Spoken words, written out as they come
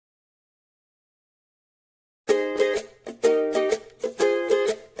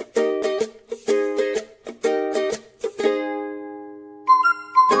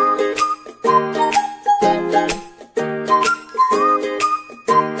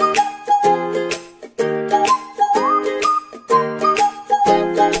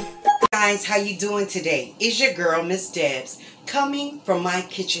how you doing today? It's your girl, Miss Debs, coming from my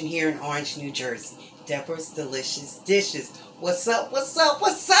kitchen here in Orange, New Jersey. Deborah's Delicious Dishes. What's up, what's up,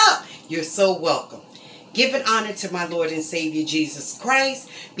 what's up? You're so welcome. Giving honor to my Lord and Savior, Jesus Christ,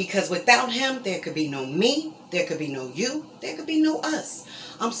 because without him, there could be no me, there could be no you, there could be no us.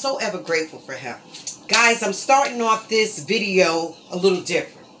 I'm so ever grateful for him. Guys, I'm starting off this video a little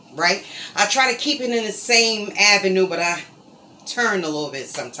different, right? I try to keep it in the same avenue, but I turn a little bit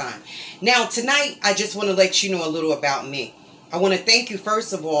sometime. Now tonight I just want to let you know a little about me. I want to thank you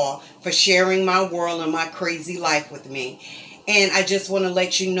first of all for sharing my world and my crazy life with me, and I just want to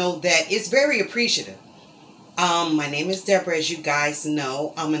let you know that it's very appreciative. My name is Deborah, as you guys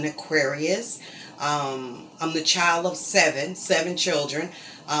know. I'm an Aquarius. I'm the child of seven children.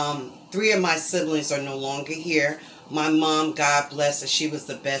 3 of my siblings are no longer here. My mom, God bless her, she was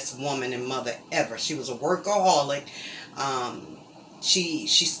the best woman and mother ever. She was a workaholic. She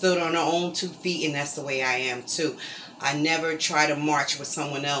stood on her own 2 feet, and that's the way I am too. I never try to march with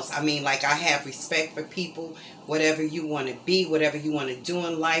someone else. I mean, like, I have respect for people, whatever you want to be, whatever you want to do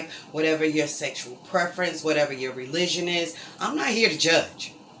in life, whatever your sexual preference, whatever your religion is. I'm not here to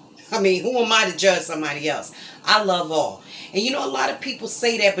judge. I mean, who am I to judge somebody else? I love all. And you know, a lot of people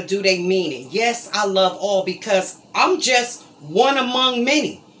say that, but do they mean it? Yes, I love all because I'm just one among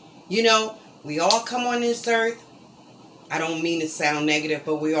many. You know, we all come on this earth. I don't mean to sound negative,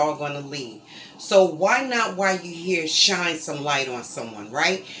 but we're all going to leave. So why not, while you're here, shine some light on someone,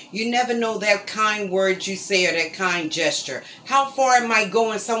 right? You never know that kind word you say or that kind gesture, how far it might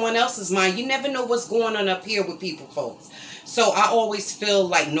go in someone else's mind. You never know what's going on up here with people, folks. So I always feel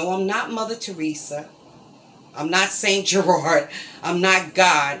like, no, I'm not Mother Teresa. I'm not Saint Gerard. I'm not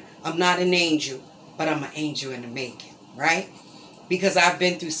God. I'm not an angel, but I'm an angel in the making, right? Because I've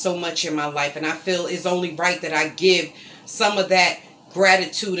been through so much in my life, and I feel it's only right that I give some of that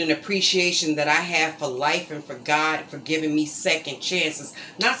gratitude and appreciation that I have for life and for God for giving me second chances.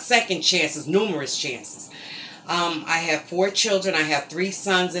 Not second chances, numerous chances. I have 4 children. I have 3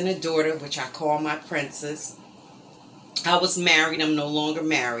 sons and a daughter, which I call my princess. I was married. I'm no longer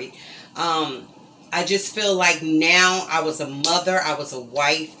married. I just feel like now I was a mother. I was a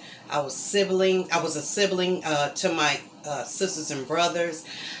wife. I was a sibling to my sisters and brothers.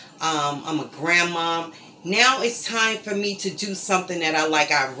 I'm a grandmom. Now it's time for me to do something that I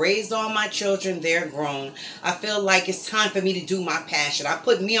like. I've raised all my children. They're grown. I feel like it's time for me to do my passion. I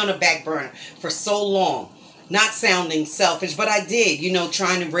put me on the back burner for so long. Not sounding selfish, but I did. You know,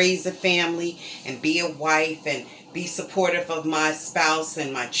 trying to raise a family and be a wife and be supportive of my spouse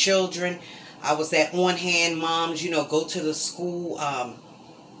and my children. I was that on-hand moms, you know, go to the school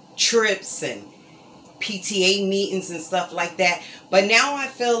trips and PTA meetings and stuff like that. But now I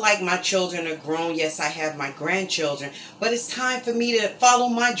feel like my children are grown. Yes, I have my grandchildren, but it's time for me to follow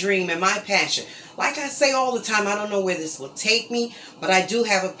my dream and my passion. Like I say all the time, I don't know where this will take me, but I do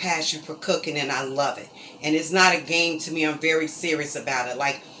have a passion for cooking, and I love it. And it's not a game to me. I'm very serious about it.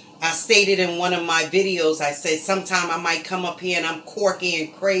 Like I stated in one of my videos, I said sometime I might come up here and I'm quirky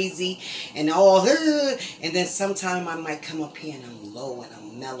and crazy and all, and then sometime I might come up here and I'm low and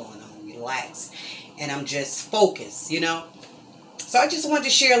I'm mellow and I'm relaxed and I'm just focused, you know. So I just wanted to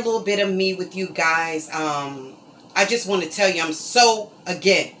share a little bit of me with you guys. I just want to tell you, I'm so,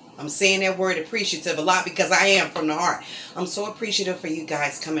 again, I'm saying that word appreciative a lot because I am from the heart. I'm so appreciative for you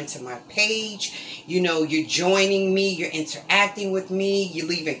guys coming to my page. You know, you're joining me, you're interacting with me, you're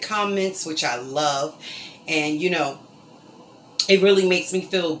leaving comments, which I love. And, you know, it really makes me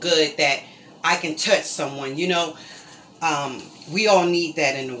feel good that I can touch someone, you know. We all need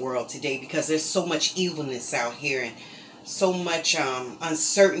that in the world today because there's so much evilness out here and so much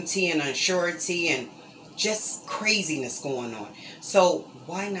uncertainty and unsurety and just craziness going on. So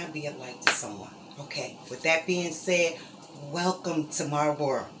why not be a light to someone? Okay, with that being said, welcome to my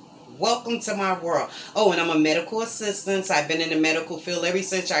world. Welcome to my world. Oh, and I'm a medical assistant. I've been in the medical field ever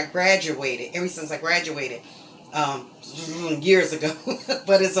since I graduated. Years ago.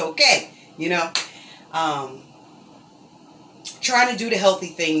 But it's okay, you know. Trying to do the healthy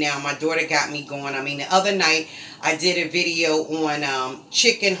thing now. My daughter got me going. I mean, the other night I did a video on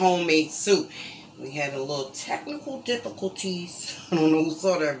chicken homemade soup. We had a little technical difficulties. I don't know who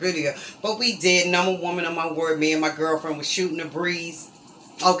saw that video, but we did. And I'm a woman of my word. Me and my girlfriend was shooting a breeze.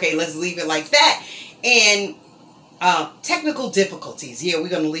 Okay, let's leave it like that. And technical difficulties. Yeah, we're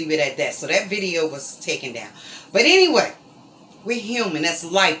going to leave it at that. So that video was taken down. But anyway, we're human. That's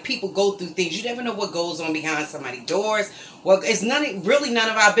life. People go through things. You never know what goes on behind somebody's doors. Well, it's really none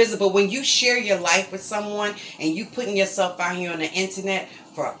of our business. But when you share your life with someone and you putting yourself out here on the internet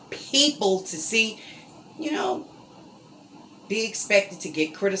for people to see, you know, be expected to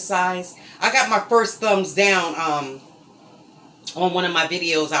get criticized. I got my first thumbs down on one of my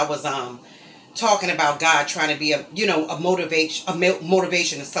videos. I was talking about God trying to be a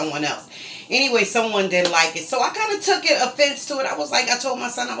motivation to someone else. Anyway, someone didn't like it, so I kind of took offense to it. I told my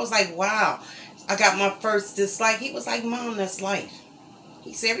son, I was like, wow, I got my first dislike. He was like, Mom, that's life.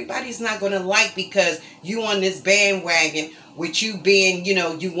 He said, everybody's not going to like because you on this bandwagon with you being,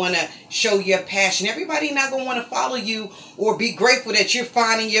 you want to show your passion. Everybody not going to want to follow you or be grateful that you're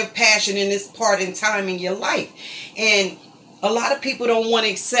finding your passion in this part in time in your life. And a lot of people don't want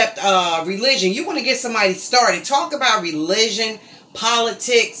to accept religion. You want to get somebody started. Talk about religion,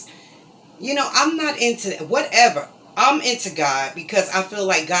 politics. I'm not into that. Whatever. I'm into God because I feel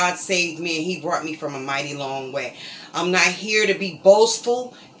like God saved me and He brought me from a mighty long way. I'm not here to be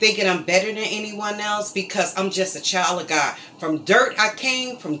boastful, thinking I'm better than anyone else, because I'm just a child of God. From dirt I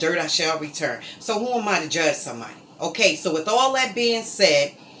came, from dirt I shall return. So who am I to judge somebody? Okay, so with all that being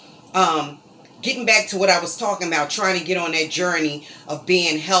said, getting back to what I was talking about, trying to get on that journey of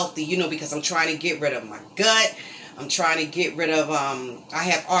being healthy, because I'm trying to get rid of my gut. I'm trying to get rid of, I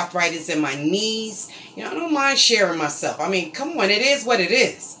have arthritis in my knees. I don't mind sharing myself. I mean, come on, it is what it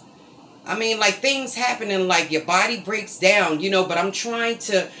is. I mean, like, things happen and, like, your body breaks down, but I'm trying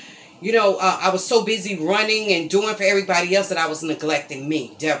to, I was so busy running and doing for everybody else that I was neglecting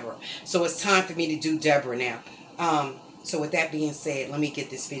me, Deborah. So it's time for me to do Deborah now. So with that being said, let me get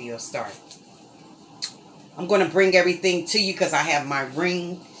this video started. I'm going to bring everything to you because I have my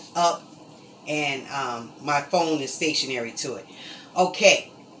ring up and my phone is stationary to it.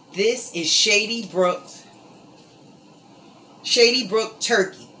 Okay, this is Shady Brook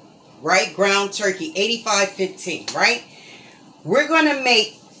turkey, right? Ground turkey, 8515, right? We're going to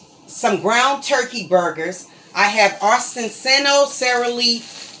make some ground turkey burgers. I have Arsenceno Sara Lee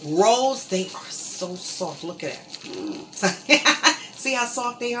rolls. They are so soft. Look at that. See how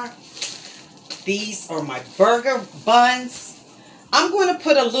soft they are? These are my burger buns. I'm going to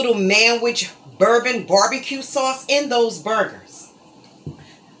put a little manwich bourbon barbecue sauce in those burgers.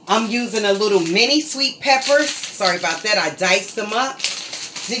 I'm using a little mini sweet peppers. Sorry about that. I diced them up.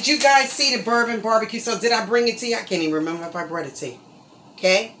 Did you guys see the bourbon barbecue sauce? Did I bring it to you? I can't even remember if I brought it to you.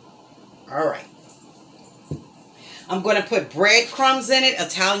 Okay? All right. I'm going to put breadcrumbs in it.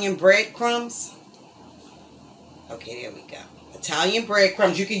 Italian breadcrumbs. Okay, there we go. Italian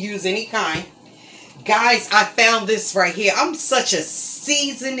breadcrumbs. You can use any kind. Guys, I found this right here. I'm such a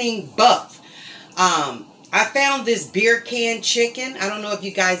seasoning buff. I found this beer can chicken. I don't know if you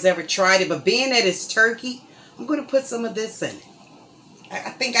guys ever tried it, but being that it's turkey, I'm going to put some of this in it.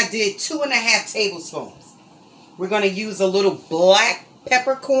 I think I did 2.5 tablespoons. We're going to use a little black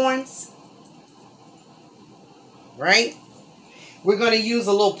peppercorns. Right? We're going to use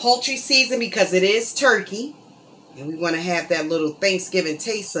a little poultry season because it is turkey. And we want to have that little Thanksgiving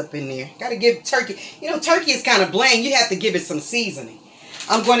taste up in there. Got to give turkey. Turkey is kind of bland. You have to give it some seasoning.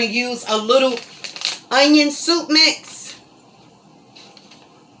 I'm going to use a little onion soup mix.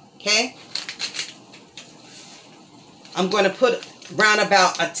 Okay. I'm going to put around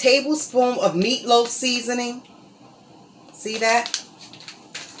about a tablespoon of meatloaf seasoning. See that?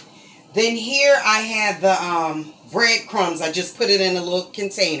 Then here I have the breadcrumbs. I just put it in a little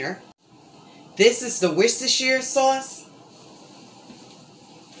container. This is the Worcestershire sauce.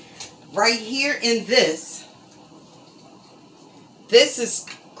 Right here in this is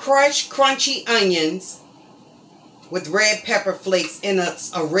crushed crunchy onions with red pepper flakes in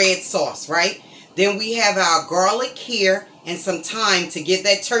a red sauce, right? Then we have our garlic here and some thyme to give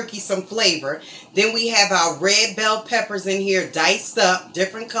that turkey some flavor. Then we have our red bell peppers in here diced up,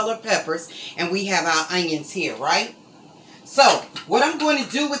 different color peppers, and we have our onions here, right? So, what I'm going to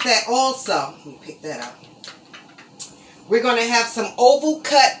do with that also, let me pick that up. We're going to have some oval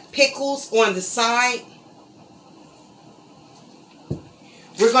cut pickles on the side.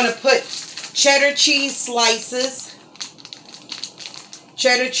 We're going to put cheddar cheese slices.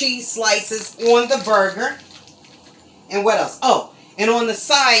 Cheddar cheese slices on the burger. And what else? Oh, and on the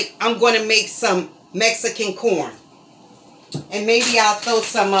side, I'm going to make some Mexican corn. And maybe I'll throw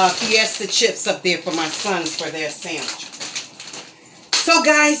some Fiesta chips up there for my sons for their sandwich. So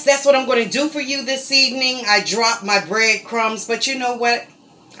guys, that's what I'm going to do for you this evening. I dropped my breadcrumbs, but you know what?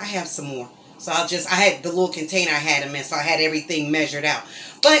 I have some more. So I had the little container I had them in, so I had everything measured out.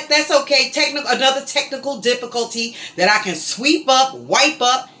 But that's okay. Another technical difficulty that I can sweep up, wipe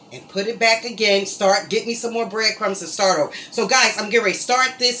up, and put it back again. Get me some more breadcrumbs and start over. So guys, I'm getting ready to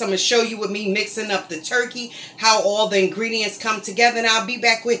start this. I'm going to show you with me mixing up the turkey, how all the ingredients come together, and I'll be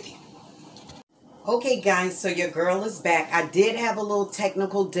back with you. Okay guys, so your girl is back. I did have a little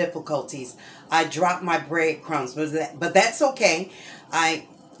technical difficulties. I dropped my breadcrumbs, but that's okay. I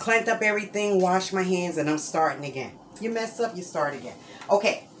clamped up everything, washed my hands, and I'm starting again. You mess up, you start again.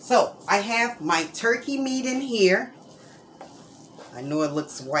 Okay, so I have my turkey meat in here. I know it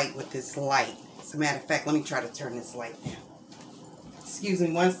looks white with this light. As a matter of fact, let me try to turn this light down. Excuse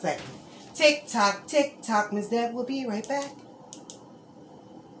me 1 second. Tick tock, Miss Deb will be right back.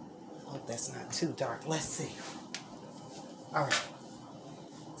 Hope that's not too dark. Let's see. All right.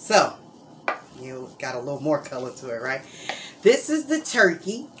 So, you got a little more color to it, right? This is the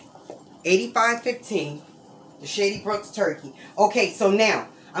turkey, 8515, the Shady Brooks turkey. Okay, so now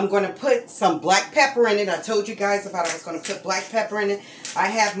I'm going to put some black pepper in it. I told you guys about it. I was going to put black pepper in it. I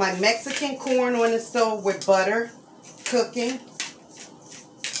have my Mexican corn on the stove with butter cooking.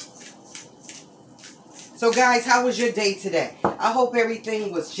 So guys, how was your day today? I hope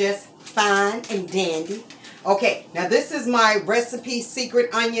everything was just fine and dandy. Okay, now this is my recipe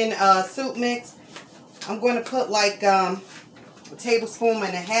secret onion soup mix. I'm going to put like a tablespoon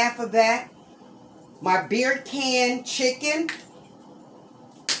and a half of that. My beer can chicken.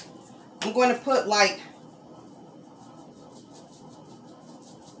 I'm going to put like,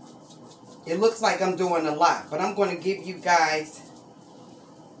 it looks like I'm doing a lot, but I'm going to give you guys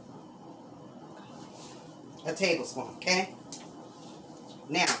a tablespoon, okay?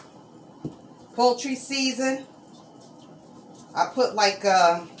 Now, poultry season, I put like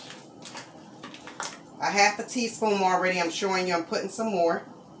a half a teaspoon already. I'm showing you I'm putting some more.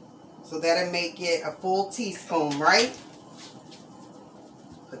 So that'll make it a full teaspoon, right?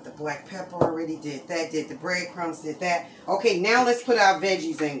 Put the black pepper, already did that. Did the breadcrumbs, did that. Okay, now let's put our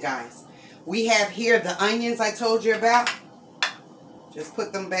veggies in, guys. We have here the onions I told you about. Just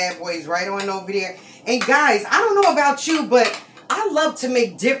put them bad boys right on over there. And guys, I don't know about you, but I love to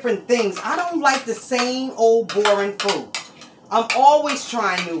make different things. I don't like the same old boring food. I'm always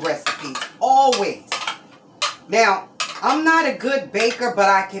trying new recipes. Always. Now, I'm not a good baker, but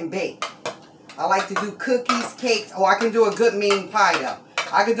I can bake. I like to do cookies, cakes. Oh, I can do a good mean pie, though.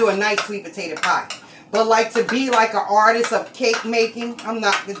 I can do a nice sweet potato pie. But like to be like an artist of cake making,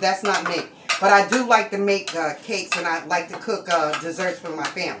 that's not me. But I do like to make cakes, and I like to cook desserts for my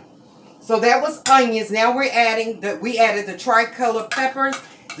family. So that was onions. Now we added the tricolor peppers.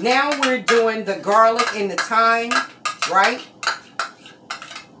 Now we're doing the garlic and the thyme, right?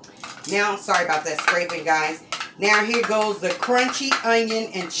 Now, sorry about that scraping, guys. Now here goes the crunchy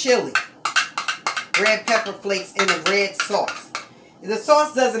onion and chili. Red pepper flakes in a red sauce. The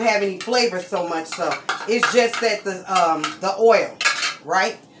sauce doesn't have any flavor so much, so it's just that the oil,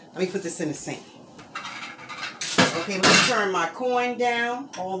 right? Let me put this in the sink. Okay, let me turn my corn down,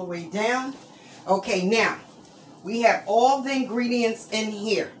 all the way down. Okay, now, we have all the ingredients in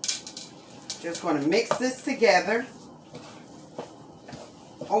here. Just going to mix this together.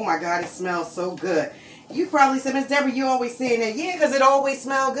 Oh my God, it smells so good. You probably said, Miss Deborah, you always saying that. Yeah, because it always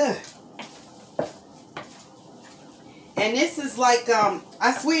smells good. And this is like,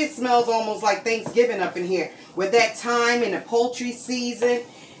 I swear it smells almost like Thanksgiving up in here. With that thyme and the poultry season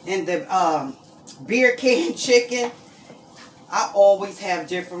and the beer can chicken. I always have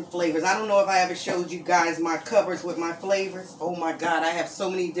different flavors. I don't know if I ever showed you guys my covers with my flavors. Oh my God, I have so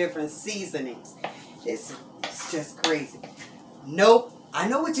many different seasonings. It's just crazy. Nope, I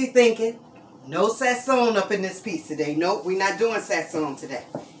know what you're thinking. No sazon up in this piece today. Nope, we're not doing sazon today.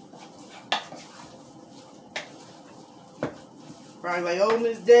 Probably like, oh,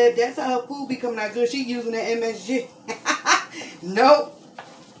 Miss Deb, that's how her food be coming out good. She using the MSG. Nope.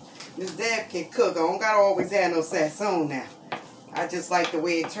 Miss Deb can cook. I don't gotta always have no sazon now. I just like the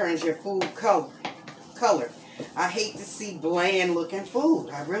way it turns your food color. I hate to see bland looking food.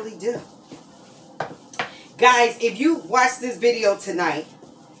 I really do. Guys, if you watch this video tonight,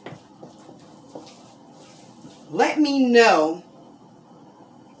 let me know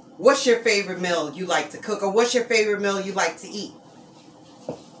what's your favorite meal you like to cook, or what's your favorite meal you like to eat.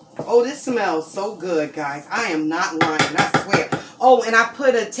 Oh, this smells so good, guys. I am not lying, I swear. Oh, and I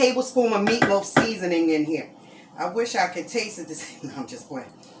put a tablespoon of meatloaf seasoning in here. I wish I could taste it. No, I'm just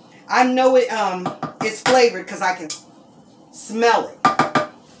playing. I know it's flavored because I can smell it.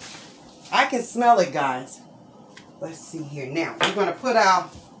 I can smell it, guys. Let's see here. Now, we're going to put our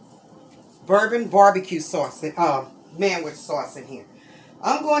bourbon barbecue sauce, manwich sauce in here.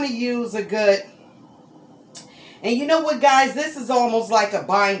 I'm going to use a good, and you know what, guys? This is almost like a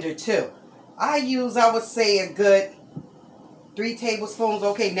binder, too. I would say, a good 3 tablespoons.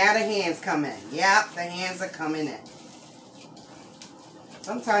 Okay, now the hands come in. Yep, the hands are coming in.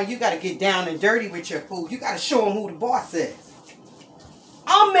 Sometimes you got to get down and dirty with your food. You got to show them who the boss is.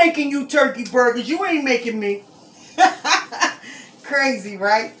 I'm making you turkey burgers. You ain't making me. Crazy,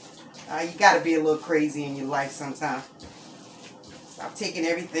 right? You got to be a little crazy in your life sometimes. Stop taking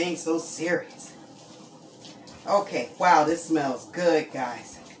everything so serious. Okay, wow, this smells good,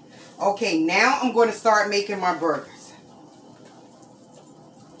 guys. Okay, now I'm going to start making my burgers.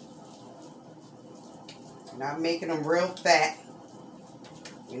 I'm not making them real fat.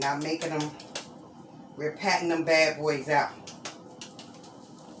 We're not making them, we're patting them bad boys out.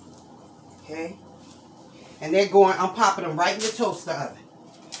 Okay? And they're going, I'm popping them right in the toaster oven.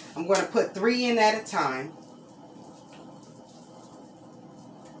 I'm going to put 3 in at a time.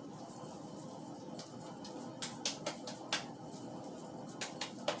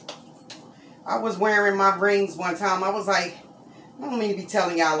 I was wearing my rings one time. I was like, I don't mean to be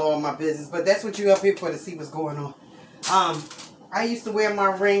telling y'all all my business, but that's what you up here for, to see what's going on. I used to wear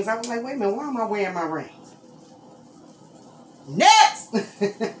my rings. I was like, wait a minute, why am I wearing my rings? Next!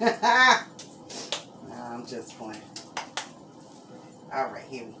 Nah, I'm just playing. Alright,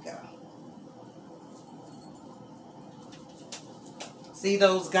 here we go. See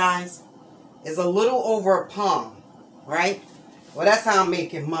those, guys? It's a little over a palm, right? Well, that's how I'm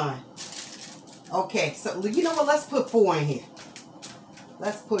making mine. Okay, so you know what? Let's put 4 in here.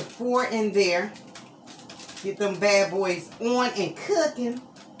 Let's put 4 in there. Get them bad boys on and cooking.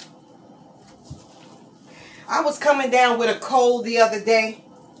 I was coming down with a cold the other day.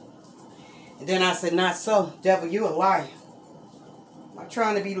 And then I said, not so. Devil, you a liar. I'm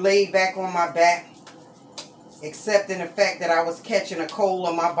trying to be laid back on my back. Accepting the fact that I was catching a cold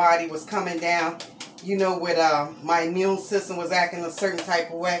on my body, was coming down. You know, with my immune system was acting a certain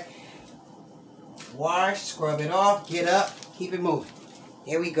type of way. Wash, scrub it off, get up, keep it moving.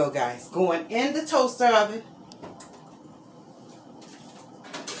 Here we go, guys. Going in the toaster oven.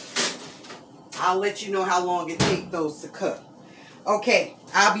 I'll let you know how long it takes those to cook. Okay,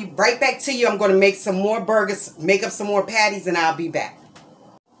 I'll be right back to you. I'm going to make some more burgers, make up some more patties, and I'll be back.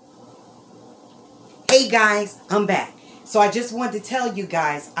 Hey guys, I'm back. So I just wanted to tell you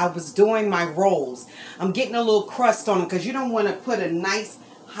guys, I was doing my rolls. I'm getting a little crust on them because you don't want to put a nice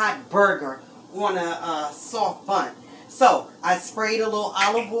hot burger on a soft bun. So I sprayed a little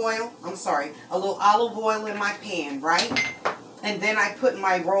olive oil, a little olive oil in my pan, right? And then I put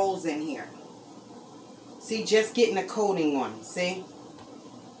my rolls in here. See, just getting a coating on them, see?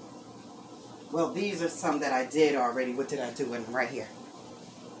 Well, these are some that I did already. What did I do in them? Right here.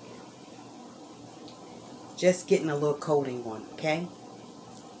 Just getting a little coating on, okay?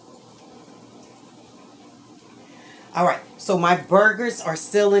 Alright, so my burgers are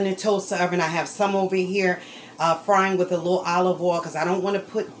still in the toaster oven. I have some over here frying with a little olive oil because I don't want to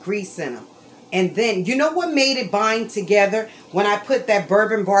put grease in them. And then, you know what made it bind together? When I put that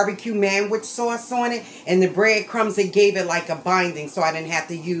bourbon barbecue manwich sauce on it and the breadcrumbs, it gave it like a binding so I didn't have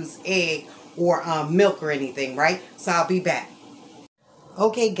to use egg or milk or anything, right? So I'll be back.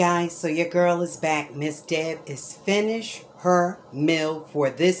 Okay, guys, so your girl is back. Miss Deb is finished her meal for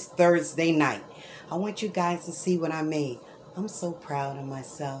this Thursday night. I want you guys to see what I made. I'm so proud of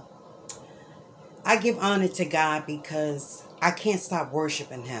myself. I give honor to God because I can't stop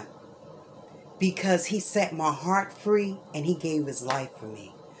worshiping Him. Because He set my heart free and He gave His life for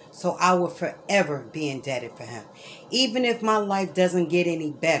me. So I will forever be indebted for Him. Even if my life doesn't get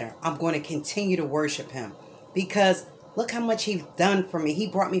any better, I'm going to continue to worship Him. Because look how much He's done for me. He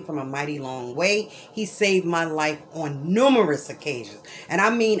brought me from a mighty long way. He saved my life on numerous occasions. And I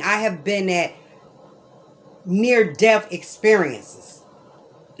mean, I have been at near-death experiences.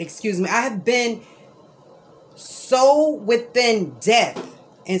 Excuse me. I have been so within death.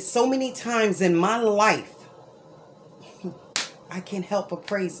 And so many times in my life, I can't help but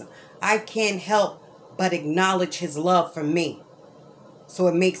praise Him. I can't help but acknowledge His love for me. So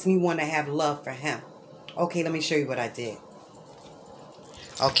it makes me want to have love for Him. Okay, let me show you what I did.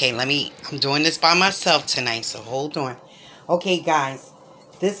 Okay, I'm doing this by myself tonight, so hold on. Okay, guys,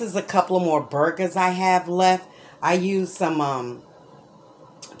 this is a couple of more burgers I have left. I used some,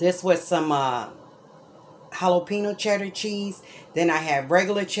 this was some jalapeno cheddar cheese. Then I had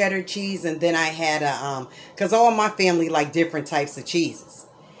regular cheddar cheese, and then I had because all my family like different types of cheeses.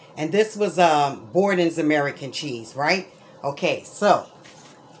 And this was Borden's American cheese, right? Okay, so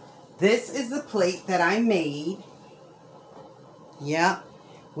this is the plate that I made. Yep.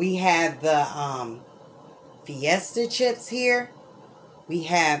 We have the Fiesta chips here. We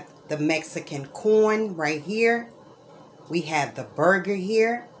have the Mexican corn right here. We have the burger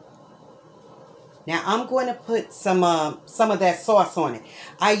here. Now I'm going to put some of that sauce on it.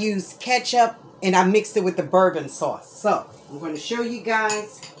 I used ketchup and I mixed it with the bourbon sauce. So I'm going to show you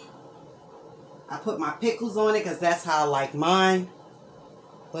guys. I put my pickles on it because that's how I like mine.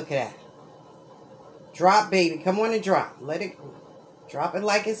 Look at that. Drop, baby. Come on and drop. Let it drop it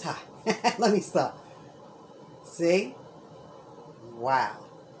like it's hot. Let me stop. See? Wow.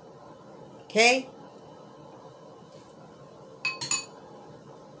 Okay?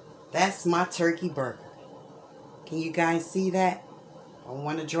 That's my turkey burger. Can you guys see that? I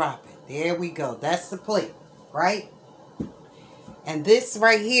want to drop it. There we go. That's the plate, right? And this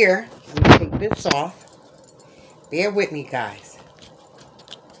right here, let me take this off. Bear with me, guys.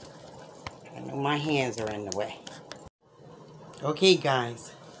 I know my hands are in the way. Okay,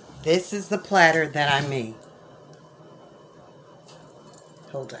 guys. This is the platter that I made.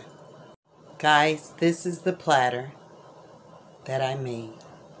 Hold on. Guys, this is the platter that I made.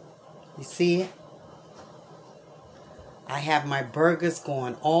 You see it? I have my burgers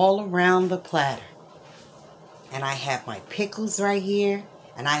going all around the platter. And I have my pickles right here.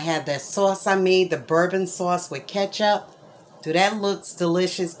 And I have that sauce I made, the bourbon sauce with ketchup. Dude, that looks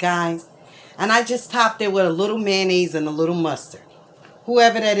delicious, guys. And I just topped it with a little mayonnaise and a little mustard.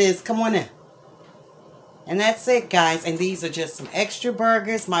 Whoever that is, come on in. And that's it, guys. And these are just some extra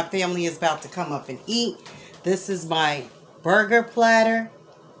burgers. My family is about to come up and eat. This is my burger platter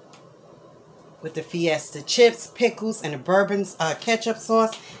with the Fiesta chips, pickles, and the bourbon ketchup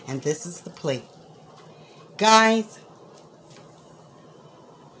sauce. And this is the plate. Guys,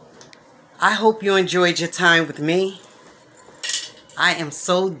 I hope you enjoyed your time with me. I am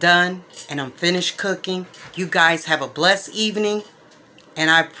so done and I'm finished cooking. You guys have a blessed evening. And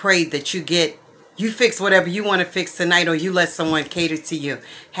I pray that you fix whatever you want to fix tonight, or you let someone cater to you.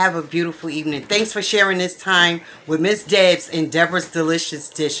 Have a beautiful evening. Thanks for sharing this time with Miss Debs and Deborah's Delicious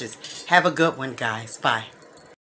Dishes. Have a good one, guys. Bye.